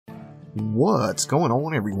What's going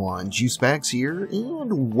on, everyone? Juicebags here,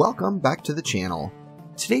 and welcome back to the channel.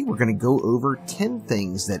 Today we're going to go over 10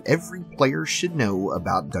 things that every player should know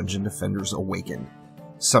about Dungeon Defenders Awakened.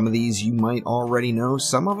 Some of these you might already know,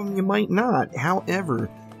 some of them you might not. However,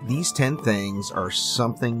 these 10 things are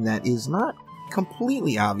something that is not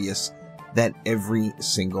completely obvious that every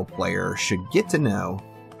single player should get to know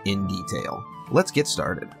in detail. Let's get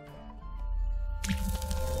started.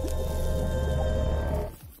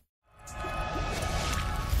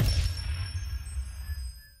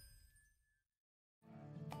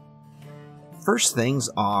 First things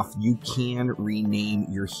off, you can rename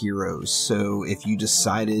your heroes. So if you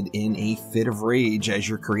decided in a fit of rage as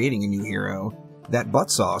you're creating a new hero that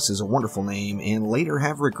Butt Sauce is a wonderful name and later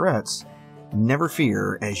have regrets, never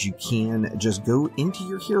fear, as you can just go into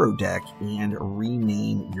your hero deck and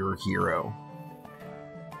rename your hero.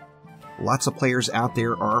 Lots of players out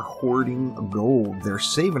there are hoarding gold. They're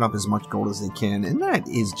saving up as much gold as they can, and that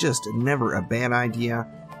is just never a bad idea.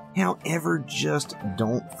 However, just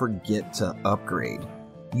don't forget to upgrade.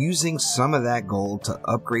 Using some of that gold to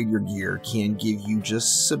upgrade your gear can give you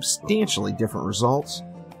just substantially different results.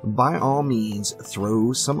 By all means,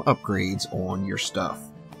 throw some upgrades on your stuff.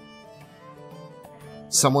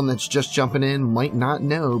 Someone that's just jumping in might not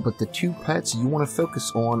know, but the two pets you want to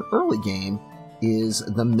focus on early game is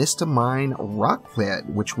the Mistamine Rock Pet,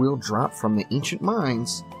 which will drop from the Ancient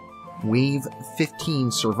Mines, Wave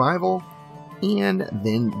 15 Survival, and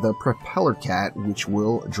then the Propeller Cat, which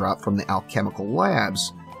will drop from the Alchemical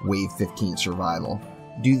Labs, Wave 15 Survival.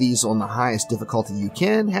 Do these on the highest difficulty you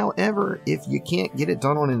can. However, if you can't get it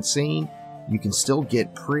done on Insane, you can still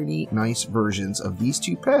get pretty nice versions of these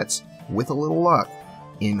two pets, with a little luck,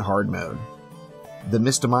 in hard mode. The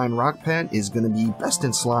Mistamine Rock Pet is going to be best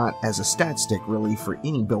in slot as a stat stick really for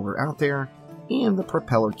any builder out there, and the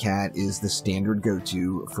Propeller Cat is the standard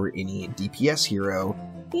go-to for any DPS hero,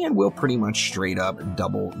 and will pretty much straight up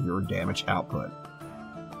double your damage output.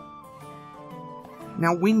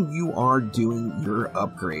 Now, when you are doing your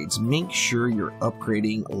upgrades, make sure you're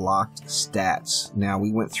upgrading locked stats. Now,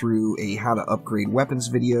 we went through a how to upgrade weapons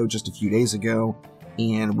video just a few days ago,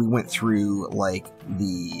 and we went through like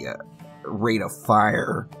the rate of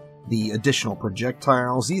fire, the additional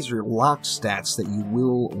projectiles. These are locked stats that you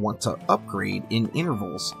will want to upgrade in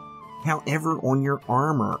intervals. However, on your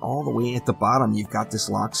armor, all the way at the bottom, you've got this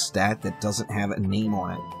locked stat that doesn't have a name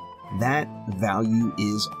on it. That value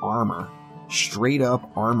is armor. Straight up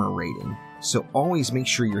armor rating. So always make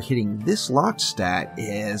sure you're hitting this locked stat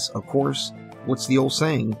as, of course, what's the old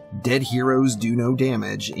saying? Dead heroes do no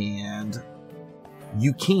damage, and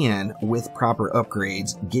you can, with proper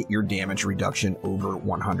upgrades, get your damage reduction over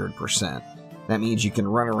 100%. That means you can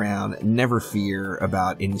run around, never fear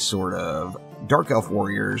about any sort of Dark Elf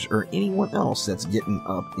warriors or anyone else that's getting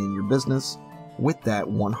up in your business with that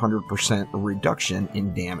 100% reduction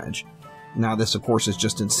in damage. Now, this, of course, is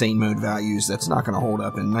just Insane mode values. That's not going to hold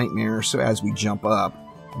up in Nightmare, so as we jump up,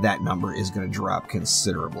 that number is going to drop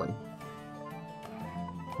considerably.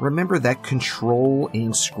 Remember that control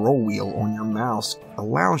and scroll wheel on your mouse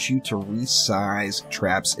allows you to resize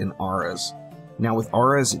traps and auras. Now, with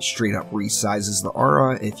auras, it straight up resizes the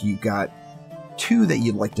aura. If you've got two that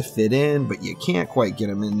you'd like to fit in, but you can't quite get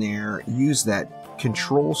them in there, use that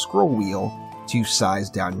control scroll wheel to size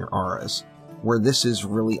down your auras. Where this is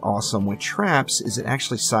really awesome with traps is it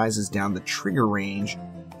actually sizes down the trigger range,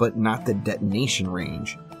 but not the detonation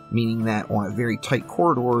range. Meaning that on a very tight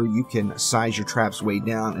corridor, you can size your traps way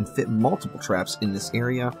down and fit multiple traps in this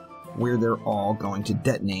area where they're all going to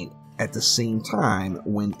detonate at the same time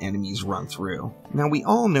when enemies run through. Now, we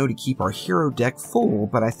all know to keep our hero deck full,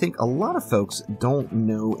 but I think a lot of folks don't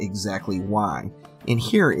know exactly why. And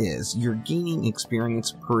here is, you're gaining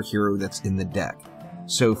experience per hero that's in the deck.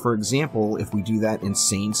 So, for example, if we do that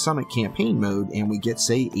Insane Summit campaign mode and we get,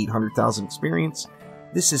 say, 800,000 experience,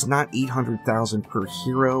 this is not 800,000 per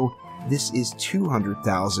hero, this is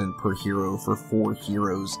 200,000 per hero for 4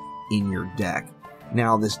 heroes in your deck.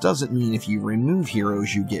 Now, this doesn't mean if you remove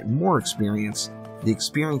heroes you get more experience. The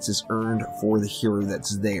experience is earned for the hero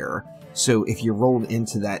that's there. So if you rolled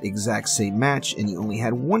into that exact same match and you only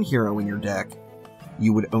had one hero in your deck,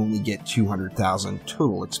 you would only get 200,000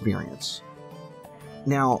 total experience.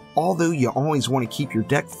 Now, although you always want to keep your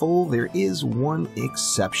deck full, there is one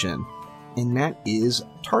exception, and that is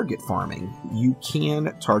target farming. You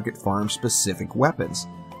can target farm specific weapons.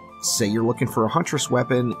 Say you're looking for a Huntress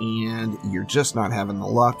weapon and you're just not having the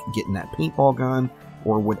luck getting that paintball gun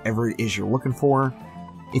or whatever it is you're looking for.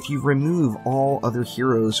 If you remove all other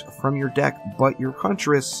heroes from your deck but your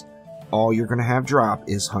Huntress, all you're going to have drop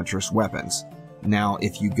is Huntress weapons. Now,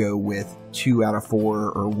 if you go with 2 out of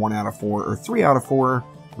 4 or 1 out of 4 or 3 out of 4,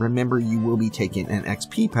 remember you will be taking an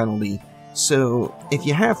XP penalty. So if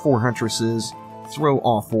you have 4 Huntresses, throw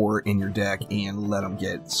all 4 in your deck and let them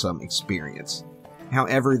get some experience.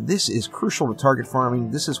 However, this is crucial to target farming.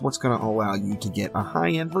 This is what's going to allow you to get a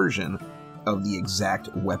high-end version of the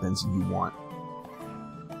exact weapons you want.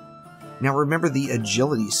 Now remember the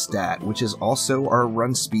agility stat, which is also our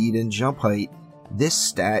run speed and jump height. This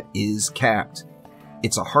stat is capped.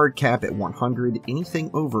 It's a hard cap at 100.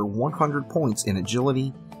 Anything over 100 points in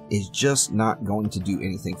agility is just not going to do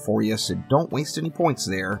anything for you, so don't waste any points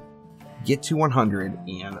there. Get to 100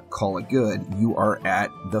 and call it good. You are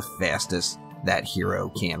at the fastest that hero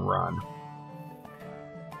can run.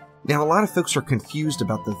 Now, a lot of folks are confused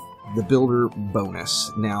about the builder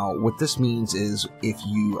bonus. Now, what this means is if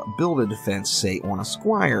you build a defense, say, on a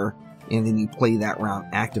squire, and then you play that round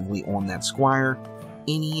actively on that squire,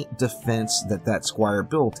 any defense that squire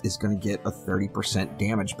built is going to get a 30%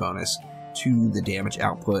 damage bonus to the damage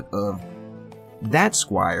output of that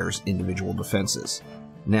squire's individual defenses.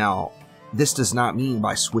 Now, this does not mean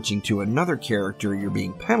by switching to another character you're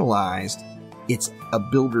being penalized. It's a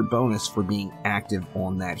builder bonus for being active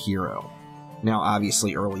on that hero. Now,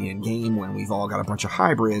 obviously, early in game, when we've all got a bunch of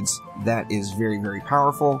hybrids, that is very, very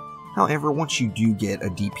powerful. However, once you do get a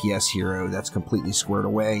DPS hero that's completely squared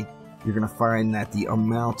away, you're going to find that the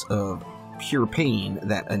amount of pure pain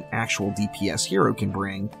that an actual DPS hero can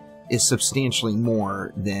bring is substantially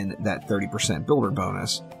more than that 30% builder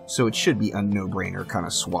bonus, so it should be a no-brainer kind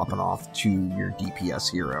of swapping off to your DPS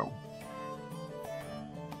hero.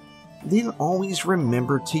 Then always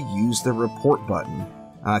remember to use the report button.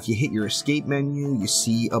 If you hit your escape menu, you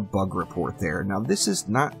see a bug report there. Now, this is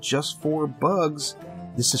not just for bugs,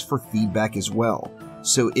 this is for feedback as well.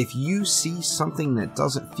 So if you see something that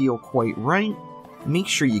doesn't feel quite right, make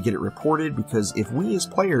sure you get it reported, because if we as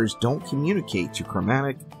players don't communicate to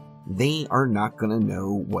Chromatic, they are not going to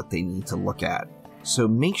know what they need to look at. So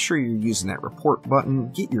make sure you're using that report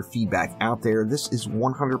button, get your feedback out there. This is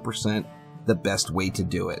 100% the best way to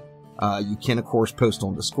do it. You can, of course, post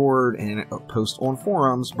on Discord and post on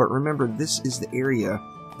forums, but remember, this is the area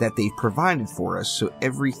that they've provided for us, so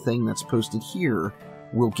everything that's posted here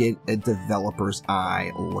will get a developer's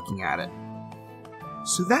eye looking at it.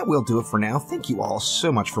 So that will do it for now. Thank you all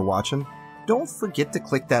so much for watching. Don't forget to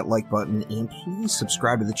click that like button, and please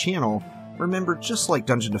subscribe to the channel. Remember, just like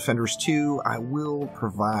Dungeon Defenders 2, I will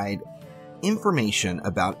provide information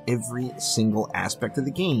about every single aspect of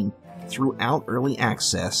the game throughout early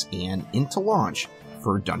access and into launch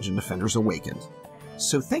for Dungeon Defenders Awakened.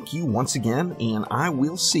 So thank you once again, and I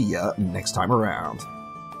will see ya next time around.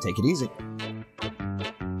 Take it easy.